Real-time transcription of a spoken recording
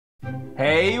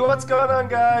Hey, what's going on,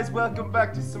 guys? Welcome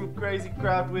back to some crazy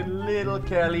crap with little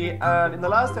Kelly. And in the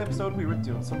last episode, we were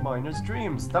doing some Miner's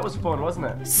Dreams. That was fun, wasn't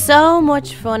it? So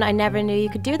much fun. I never knew you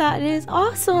could do that. It is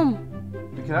awesome.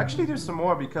 We can actually do some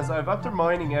more because I've after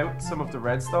mining out some of the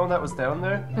redstone that was down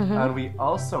there, and we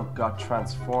also got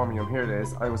transformium. Here it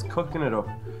is. I was cooking it up.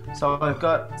 So I've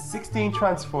got 16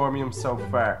 transformium so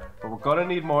far, but we're gonna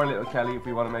need more, little Kelly, if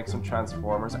we want to make some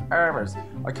transformers armors.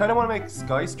 I kind of want to make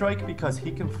Sky Strike because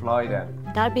he can fly then.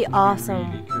 That'd be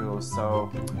awesome. Really cool.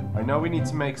 So I know we need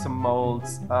to make some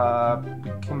molds.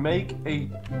 We can make a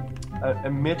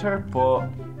emitter, but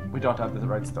we don't have the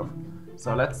right stuff.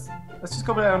 So let's just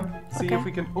go down, see if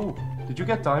we can. Oh, did you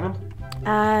get diamond?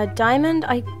 Diamond.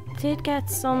 I did get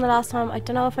some the last time. I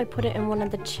don't know if I put it in one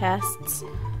of the chests.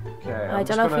 Okay. I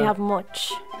don't know if we have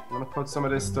much. I'm gonna put some of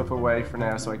this stuff away for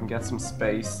now so I can get some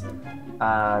space,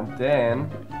 and then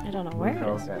I don't know where it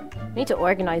is. Okay. We need to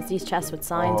organize these chests with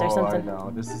signs or something. I know,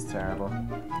 this is terrible.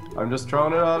 I'm just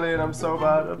throwing it all in. I'm so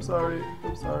bad. I'm sorry.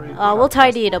 I'm sorry. Oh, we'll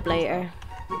tidy it up later.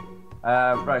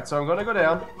 Right, so I'm gonna go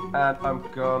down and I'm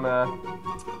gonna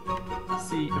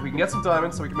see if we can get some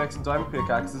diamonds so we can make some diamond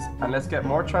pickaxes, and let's get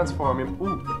more transformium.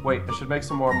 Ooh, wait, I should make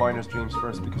some more Miner's Dreams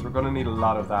first because we're gonna need a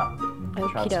lot of that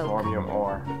transformium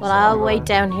ore. Well, so I'll wait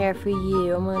down here for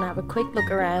you. I'm gonna have a quick look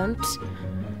around.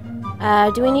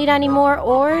 Do we need any more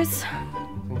ores? I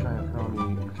think I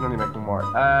can only make one more.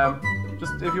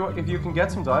 Just if you can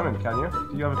get some diamond, can you?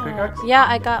 Do you have a pickaxe? Yeah,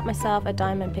 I got myself a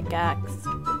diamond pickaxe.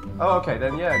 Oh, okay,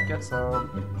 then yeah, get some.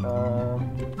 Here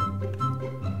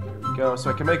we go. So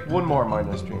I can make one more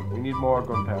Miner's Dream. We need more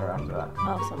gunpowder after that.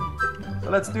 Awesome. So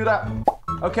let's do that.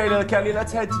 Okay, little Kelly,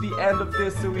 let's head to the end of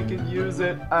this so we can use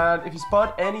it. And if you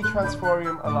spot any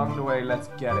transformium along the way, let's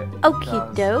get it.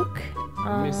 Okie doke.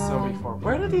 I missed some before.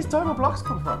 Where did these diamond blocks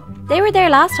come from? They were there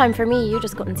last time for me. You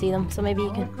just couldn't see them, so maybe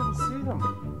you can. I couldn't see them.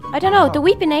 I don't know. The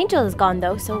Weeping Angel is gone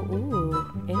though, so ooh,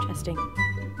 interesting.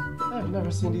 I've never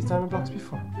seen these diamond blocks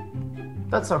before.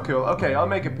 That's so cool. Okay, I'll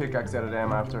make a pickaxe out of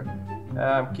them after.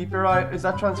 Keep your eye. Is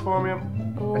that transformium?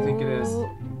 Ooh. I think it is.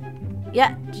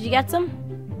 Yeah. Did you get some?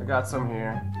 I got some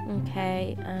here.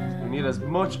 Okay. We need as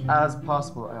much as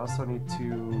possible. I also need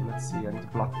to. Let's see. I need to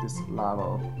block this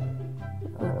lava.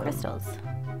 Crystals.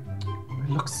 It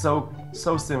looks so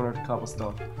similar to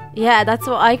cobblestone. Yeah, that's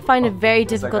what I find it very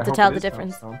difficult to I tell hope the it is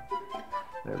difference. cobblestone.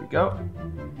 There we go.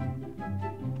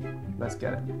 Let's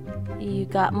get it. You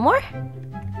got more?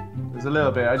 There's a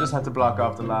little bit. I just had to block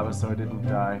off the lava so I didn't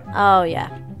die. Oh yeah.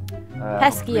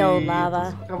 Pesky old Hopefully lava. it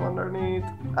doesn't come underneath.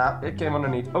 Ah, it came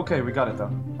underneath. Okay, we got it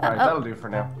though. Alright, that'll do for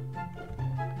now.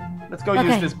 Let's go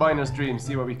use this Miner's Dream,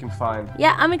 see what we can find.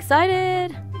 Yeah, I'm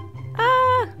excited.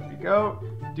 Ah. Here we go.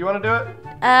 Do you want to do it?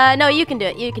 No, you can do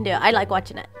it. You can do it. I like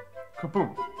watching it.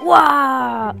 Kaboom.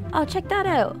 Wow. Oh, check that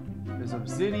out. There's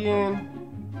obsidian.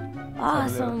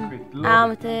 Awesome.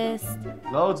 Amethyst.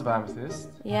 Loads of amethyst.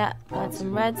 Yeah, got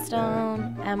some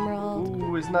redstone, emerald.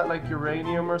 Ooh, isn't that like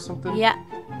uranium or something? Yeah.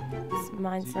 Let's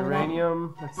mine some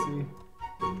uranium. Let's see.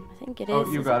 I think it is. Oh,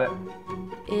 you got it.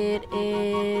 It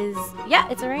is. Yeah,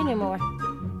 it's uranium ore.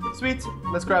 Sweet.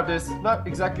 Let's grab this. Not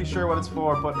exactly sure what it's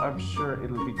for, but I'm sure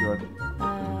it'll be good.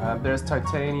 There's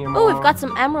titanium. Oh, we've got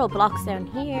some emerald blocks down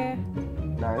here.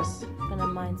 Nice. Gonna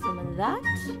mine some of that.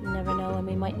 You never know when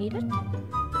we might need it.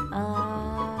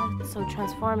 So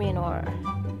transforming ore.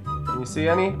 Can you see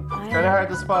any? It's kind of hard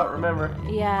to spot, remember?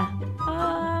 Yeah.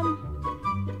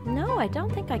 No, I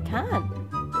don't think I can.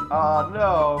 Oh,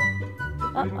 no.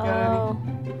 Are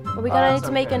we gonna need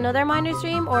to make another Miner's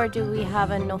Dream, or do we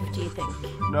have enough, do you think?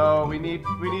 No, we need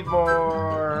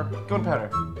more gunpowder.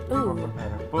 Ooh. More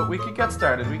gunpowder. But we can get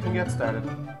started. We can get started.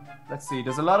 Let's see.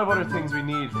 There's a lot of other things we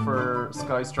need for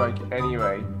Sky Strike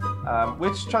anyway.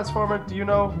 Which transformer do you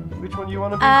know? Which one you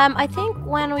want to be? I think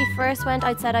when we first went,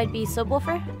 I said I'd be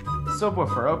subwoofer.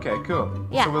 Subwoofer. Okay, cool.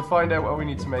 Yeah. So we'll find out what we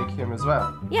need to make him as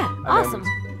well. Yeah. And awesome.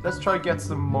 Let's try get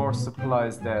some more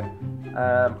supplies then.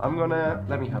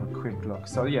 Let me have a quick look.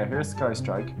 So yeah, here's Sky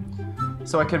Strike.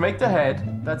 So I can make the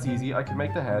head. That's easy. I can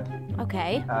make the head.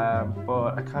 Okay.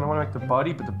 But I kind of want to make the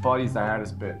body, but the body's the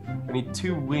hardest bit. I need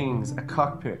 2 wings, a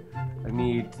cockpit. I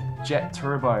need jet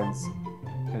turbines.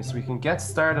 Okay, so we can get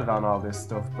started on all this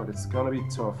stuff, but it's gonna be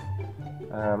tough.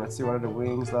 Let's see, what are the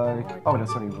wings like? Oh,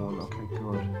 that's only 1. Okay,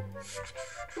 good.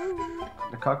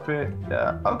 The cockpit.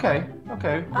 Yeah. Okay. We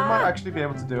might actually be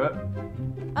able to do it.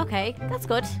 Okay, that's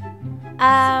good.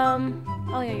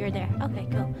 Oh yeah, you're there. Okay,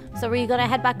 cool. So were you gonna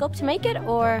head back up to make it,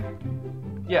 or?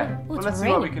 Yeah. Ooh, But let's see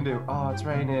what we can do. Oh, it's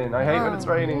raining. I hate when it's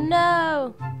raining.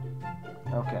 No.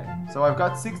 Okay. So I've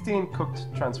got 16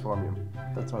 cooked transformium.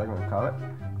 That's what I'm gonna call it.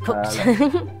 Cooked.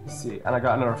 Let's see, and I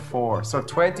got another 4. So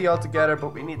 20 altogether,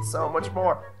 but we need so much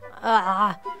more.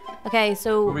 Okay, Will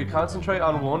so we concentrate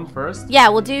on one first? yeah,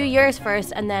 we'll do yours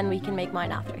first, and then we can make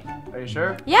mine after. Are you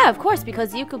sure? Yeah, of course,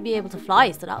 because you could be able to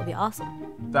fly, so that would be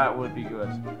awesome. That would be good.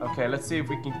 Okay, let's see if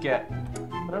we can get...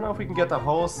 I don't know if we can get the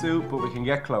whole suit, but we can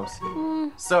get close.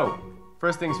 So,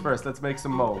 first things first, let's make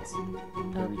some molds.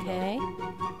 Okay.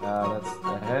 That's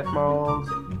the head mold.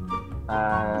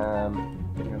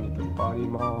 We're gonna need the body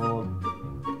mold.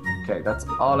 Okay, that's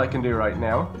all I can do right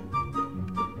now.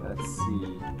 Let's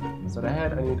see. So the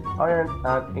head, I need iron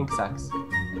and ink sacs.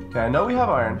 Okay, I know we have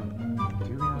iron.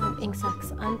 Do we have Ink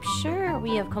sacs. I'm sure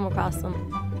we have come across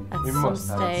them at We some must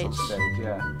have stage. at some stage,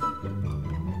 yeah.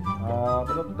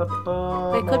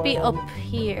 They could be up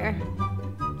here.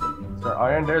 Is there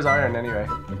iron? There's iron anyway.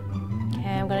 Okay,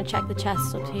 I'm gonna check the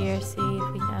chest up here, see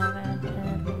if we have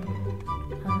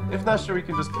anything. If not, sure, we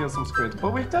can just kill some squids.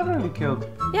 But we've definitely killed.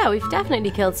 Yeah, we've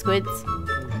definitely killed squids.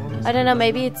 I don't know,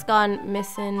 maybe it's gone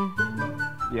missing.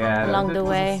 Yeah, along the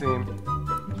way.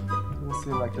 Doesn't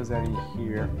seem like there's any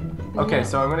here. Okay, No.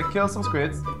 so I'm gonna kill some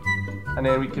squids, and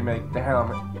then we can make the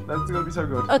helmet. That's gonna be so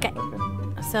good. Okay.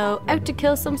 So, out to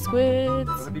kill some squids.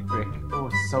 That'll be quick. Oh,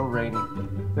 it's so rainy.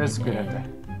 There's a squid out there.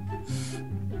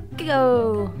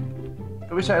 Go!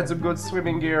 I wish I had some good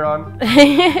swimming gear on.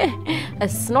 A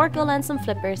snorkel and some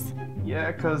flippers.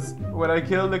 Yeah, because when I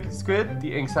kill the squid,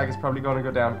 the ink sac is probably gonna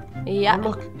go down. Yeah. Oh,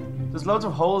 look, there's loads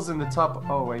of holes in the top.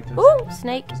 Oh wait, Ooh,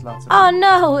 snake. there's lots of. Oh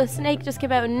no, a snake just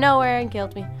came out of nowhere and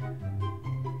killed me.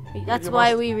 That's You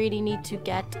why must- we really need to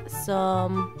get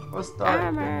some What's that?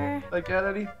 armor. Did I get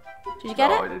any? Did you get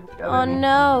No, it? I didn't get Oh any.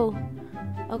 no.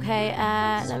 Okay,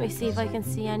 let me see if I can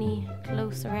see any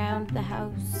close around the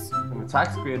house. An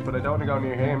attack squid, but I don't want to go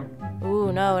near him.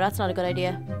 Ooh, no, that's not a good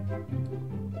idea.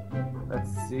 Let's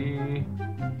see.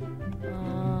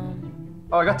 Um,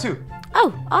 Oh, I got 2.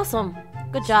 oh, awesome.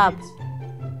 Good job.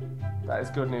 Sweet. That is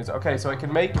good news. Okay, so I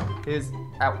can make his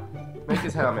helmet. we go.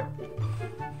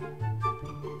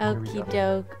 Okie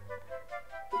doke.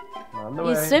 On the You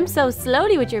way. swim so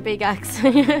slowly with your big axe.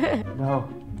 No.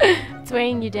 It's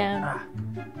weighing you down.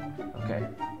 Okay.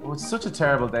 Oh, it's such a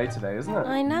terrible day today, isn't it?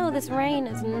 I know, this rain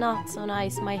is not so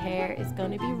nice. My hair is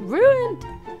going to be ruined.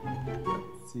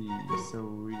 Let's see. So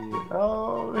we need.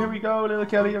 Oh, here we go, little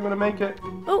Kelly. I'm gonna make it.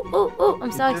 Oh, oh, oh,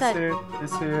 I'm so excited.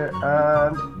 This here,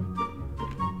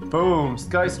 and boom!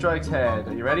 Sky Strike's head.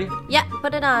 Are you ready? Yeah,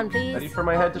 put it on, Ready please. for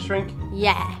my head to shrink?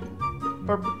 Yeah.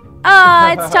 Burp.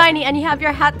 Oh, it's tiny, and you have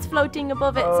your hats floating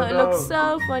above it, Oh, so it looks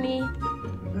no. so funny.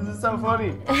 This is so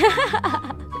funny.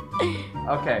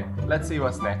 Okay, let's see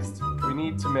what's next. We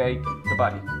need to make the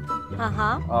body.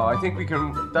 Uh-huh. Oh, I think we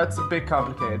can. That's a bit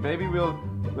complicated. Maybe we'll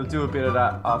do a bit of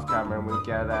that off camera, and we'll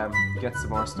get some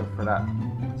more stuff for that.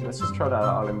 So let's just throw that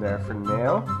all in there for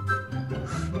now.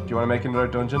 Do you want to make another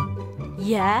dungeon?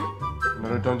 Yeah.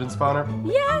 Another dungeon spawner?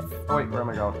 Yes. Oh wait, where am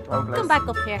I going? Wrong place. Come back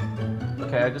up here.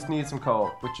 Okay, I just need some coal,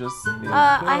 which is.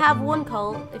 I have one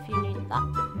coal if you need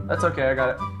that. That's okay. I got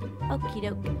it. Okie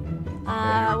doke. we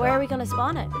Where go. are we gonna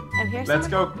spawn it? Out here Let's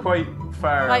somewhere? go quite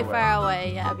far. Quite away. far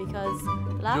away, yeah, because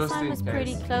the last Just time in was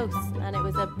pretty case. close, and it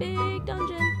was a big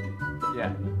dungeon.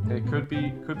 Yeah, it could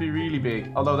be really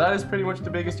big. Although that is pretty much the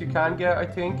biggest you can get, I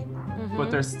think. Mm-hmm. But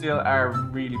there still are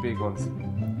really big ones.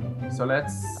 So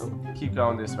let's keep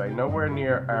going this way. Nowhere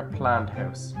near our planned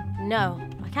house. No,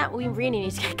 I can't. We really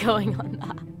need to get going on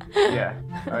that. Yeah,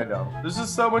 I know. There's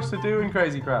just so much to do in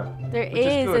Crazy Craft. There Which is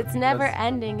is. good, It's never because-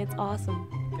 ending. It's awesome.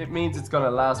 It means it's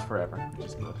gonna last forever, which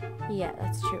is good. Yeah,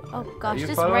 that's true. Oh gosh, you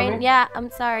this following rain. me? Yeah,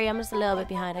 I'm sorry. I'm just a little bit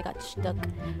behind. I got stuck.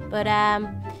 But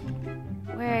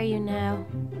where are you now?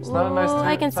 It's not a nice Ooh,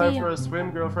 I can time see for you. a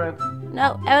swim, girlfriend.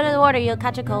 No, out of the water. You'll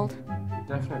catch a cold.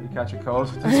 Definitely catch a cold.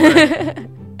 This way.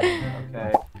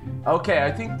 Okay. Okay,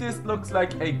 I think this looks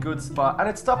like a good spot. And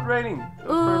it stopped raining. That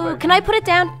was Ooh, perfect. can I put it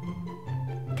down?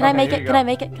 Can I Okay, make here it? you Can go. I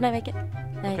make it? Can I make it?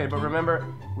 Okay, but remember,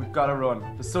 we've got to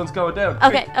run. The sun's going down.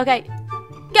 Okay, Quick. okay.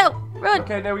 Go! Run!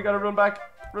 Okay, now we got to run back.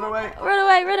 Run away. Run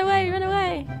away, run away, run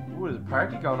away. Ooh, there's a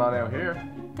party going on out here.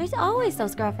 There's always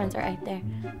those girlfriends are out there.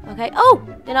 Okay. Oh!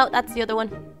 You know, that's the other one.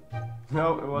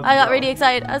 No, it wasn't. I got that really one.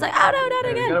 excited. I was like, oh no, not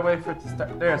Okay, we again. gotta wait for it to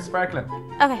start. There, sparkling.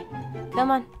 Okay.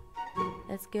 Come on.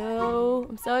 Let's go.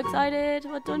 I'm so excited.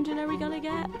 What dungeon are we gonna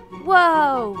get?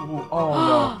 Whoa! Ooh,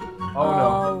 oh no. Oh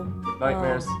no.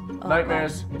 Nightmares. Oh,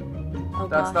 Nightmares. Oh,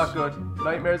 That's gosh. not good.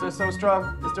 Nightmares are so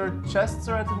strong. Is there chests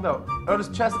or anything though? Oh, there's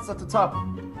chests at the top.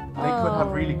 They could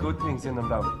have really Oh. good things in them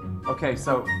though. Okay,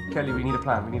 so Kelly, we need a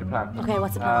plan. We need a plan. Okay,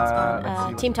 what's the plan? What's the plan? let's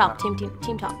see what's Team the talk. plan.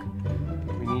 Team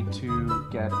talk. We need to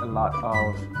get a lot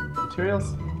of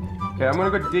materials. Okay, I'm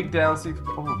gonna go dig down, see if,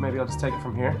 oh, maybe I'll just take it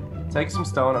from here. Take some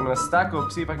stone. I'm gonna stack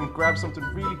up, see if I can grab something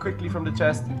really quickly from the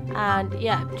chest. And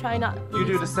yeah, try not. You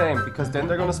do the same, because then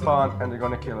they're gonna spawn and they're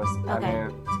gonna kill us, and Okay.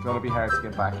 then it's gonna be hard to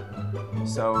get back.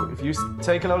 So if you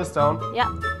take a load of stone, Yeah.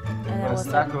 I'm And then gonna we'll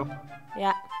stack up.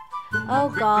 Yeah. Oh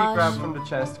Quickly grab gosh. from the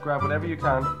chest. Grab whatever you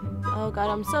can. Oh god,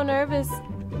 I'm so nervous.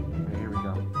 Okay, here we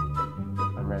go.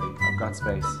 I'm ready. I've got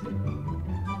space.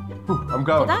 Whew, I'm Did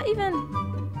going. that even?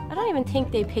 I don't even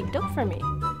think they picked up for me.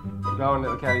 I'm going,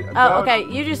 little Kelly. I'm Oh, going.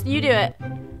 okay. You do it.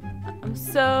 I'm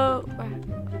so.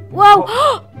 Whoa!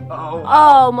 Oh,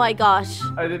 Oh my gosh.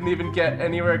 I didn't even get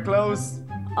anywhere close.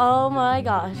 Oh my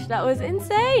gosh, that was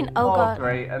insane. Oh god.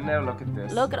 Great. And now look at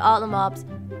this. Look at all the mobs.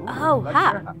 Ooh, Oh, like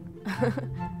hat. your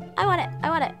I want it. I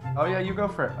want it. Oh yeah, you go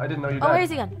for it. I didn't know you Oh, died. where is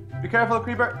he gone? Be careful,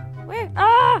 creeper. Where?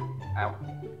 Ah! Ow.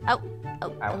 Oh,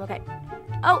 Ow. I'm okay.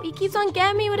 Oh, he keeps on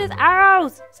getting me with his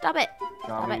arrows. Stop it.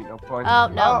 Got Stop me. it. No point. Oh,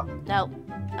 no. No.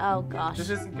 Oh, gosh. This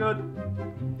isn't good.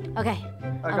 Okay.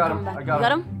 I I'm got coming him. back. I You got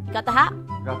got him. him? You got the hat?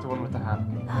 I got the one with the hat.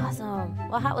 Awesome.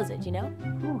 What hat was it? Do you know?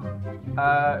 Whew.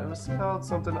 It was called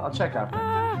something. I'll check after.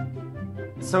 Ah.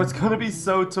 So it's gonna be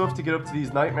so tough to get up to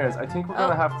these nightmares. I think we're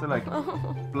gonna have to like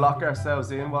block ourselves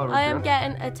in while we're I doing am it.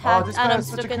 getting Oh, attacked this and guy I'm has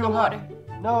such stuck a in the cool water.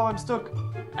 hat. No, I'm stuck. He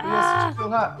has such a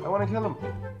cool hat. I want to kill him.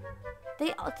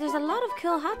 There's a lot of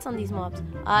cool hats on these mobs.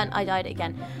 And I died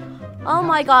again. Oh You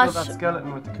my have to gosh. kill that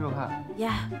skeleton with the cool hat.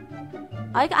 Yeah.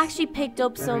 I actually picked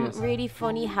up There he some is. really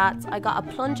funny hats. I got a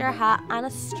plunger hat and a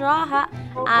straw hat.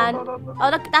 Oh, And no, no, no, no. oh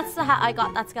look, that's the hat I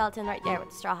got. That skeleton right there with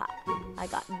the straw hat. I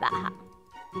got that hat.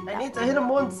 I need to hit him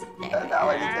once. No,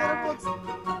 I need to hit him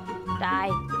once. Die.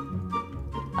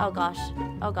 Oh gosh.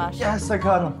 Oh gosh. Yes, I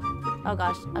got him. Oh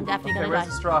gosh. I'm definitely Okay, gonna where's die.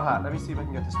 the straw hat? Let me see if I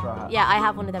can get the straw hat. Yeah, I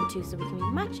have one of them too, so we can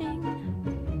be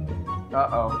matching.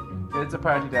 Uh-oh. It's a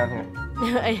party down here.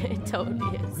 It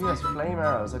totally is. He has flame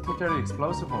arrows. I think they're the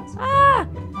explosive ones. Ah!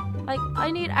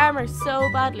 I need armor so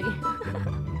badly.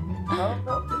 No,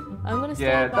 no. I'm gonna stay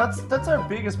Yeah, back that's our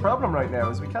biggest problem right now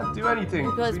is we can't do anything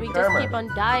because we need just armor. keep on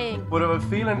dying. But I have a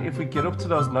feeling if we get up to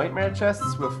those nightmare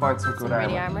chests, we'll find some good Some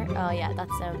really armor. armor. Oh yeah, that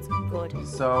sounds good.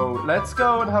 So let's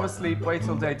go and have a sleep, wait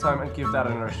till daytime, and give that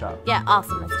another shot. Yeah,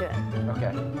 awesome. Let's do it.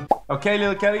 Okay. Okay,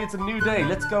 little Kelly, it's a new day.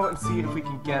 Let's go and see if we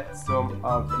can get some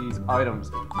of these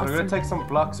items. We're Awesome. gonna take some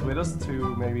blocks with us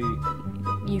to maybe.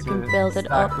 You to can build it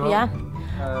stack up. Yeah.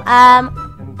 and-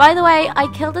 By the way, I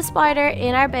killed a spider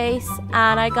in our base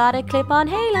and I got a clip-on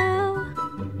halo.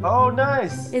 Oh,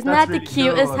 nice. Isn't That's that the really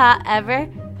cutest cool. hat ever?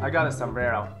 I got a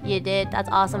sombrero. You did. That's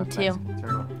awesome Nice too.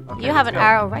 turtle. Okay, You have let's an go.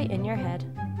 arrow right in your head.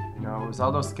 You know, it was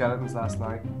all those skeletons last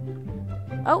night.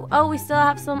 Oh, we still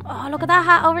have some. Oh, look at that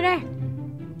hat over there.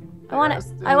 I want it.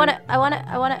 Yes, I want it. I want it.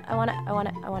 I want it. I want it. I want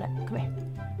it. I want it. Come here.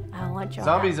 I want your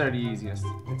Zombies are the easiest.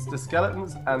 It's the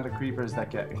skeletons and the creepers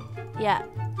that get me. hat. Yeah.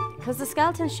 Because the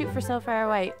skeletons shoot for so far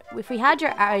away. If we had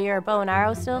your bow and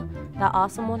arrow still, that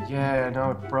awesome one. Yeah,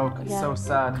 no, it broke. It's Yeah. so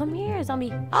sad. Come here,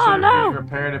 zombie. Oh Should've no! really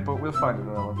repaired it, but we'll find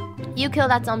another one. You kill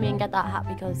that zombie and get that hat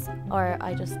because, or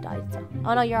I just died. So.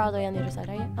 Oh no, you're all the way on the other side,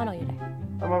 are you? Oh no, you're there.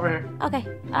 I'm over here. Okay.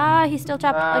 Ah, he's still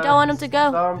trapped. I don't want him to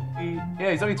go. Zombie.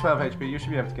 Yeah, he's only 12 HP. You should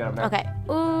be able to get him now. Okay.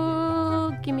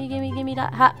 Ooh, gimme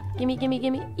that hat. Gimme.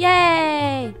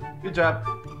 Yay! Good job.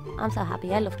 I'm so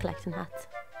happy. I love collecting hats.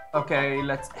 Okay,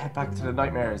 let's head back to the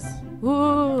nightmares.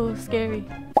 Ooh, scary.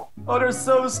 Oh, they're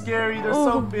so scary. They're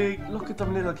so Ooh. big. Look at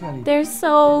them, little Kelly. They're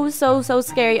so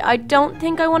scary. I don't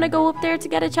think I want to go up there to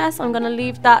get a chest. I'm gonna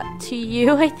leave that to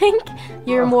you. I think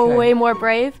you're Okay. way more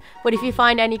brave. But if you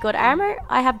find any good armor,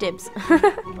 I have dibs.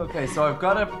 Okay, so I've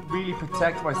got to really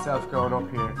protect myself going up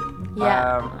here.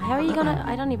 Yeah. How are you gonna?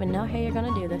 I don't even know how you're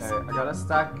gonna do this. Okay, I got to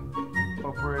stack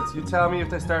upwards. You tell me if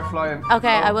they start flying.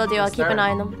 Okay, Oh, I will do. they I'll keep an start.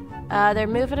 eye on them. They're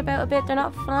moving about a bit. They're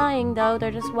not flying though.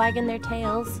 They're just wagging their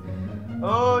tails.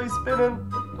 Oh, he's spinning.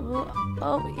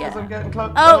 Oh As I'm yeah. getting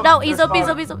close. Oh no, he's they're up. He's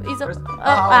spawning. up. He's up. Where's-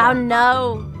 Oh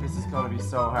no. This is gonna be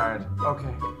so hard. Okay.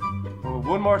 Oh,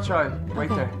 one more try. Wait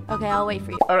Okay. there. Okay, I'll wait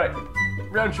for you. All right.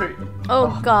 Round 3. Oh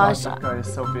God, gosh. that guy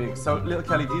is so big. So, little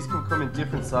Kelly, these can come in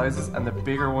different sizes, and the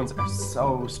bigger ones are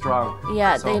so strong.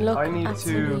 Yeah, So they look I need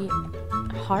absolutely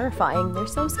to. horrifying. They're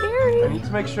so I scary. need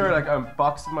to make sure like I'm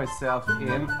boxing myself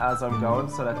in as I'm going,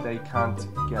 so that they can't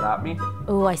get at me.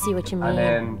 Oh, I see what you And mean.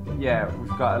 then, yeah,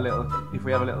 we've got a little. If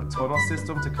we have a little tunnel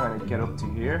system to kind of get up to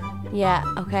here. Yeah.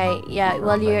 Okay. Yeah.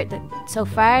 Well, so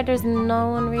far there's no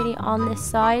one really on this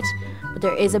side, but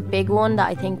there is a big one that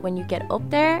I think when you get up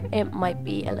there, it might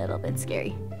be a little bit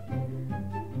scary.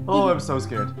 Oh, I'm so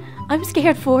scared. I'm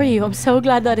scared for you. I'm so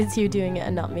glad that it's you doing it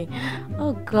and not me.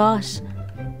 Oh gosh.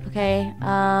 Okay.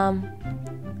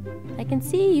 I can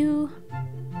see you.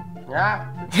 Yeah.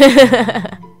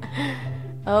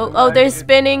 Oh, they're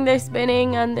spinning,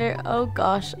 and they're, oh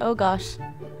gosh.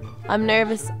 I'm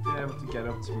nervous. They shouldn't be able to get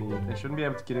up to me. They shouldn't be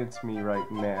able to get into me right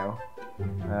now.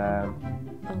 Oh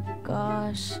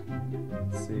gosh.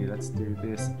 Let's see, let's do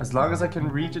this. As long as I can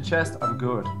reach a chest, I'm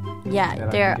good. Yeah,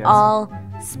 they're all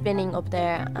spinning up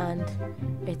there, and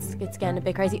it's getting a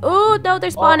bit crazy. Oh no, they're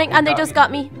spawning, and they just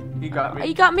got me. He got me.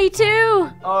 You got me too.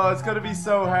 Oh, it's gonna be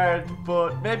so hard,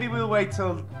 but maybe we'll wait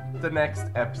till the next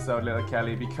episode, little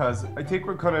Kelly, because I think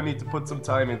we're gonna need to put some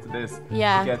time into this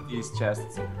to get these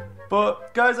chests.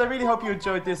 But guys, I really hope you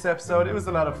enjoyed this episode. It was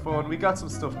a lot of fun. We got some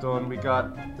stuff done. We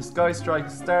got the Sky Strike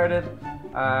started,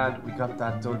 and we got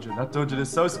that dungeon. That dungeon is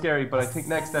so scary, but I think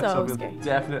next episode we'll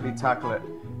definitely tackle it.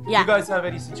 Yeah. If you guys have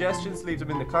any suggestions, leave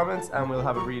them in the comments, and we'll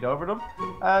have a read over them.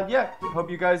 And yeah,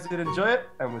 hope you guys did enjoy it,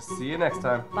 and we'll see you next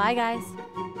time. Bye, guys.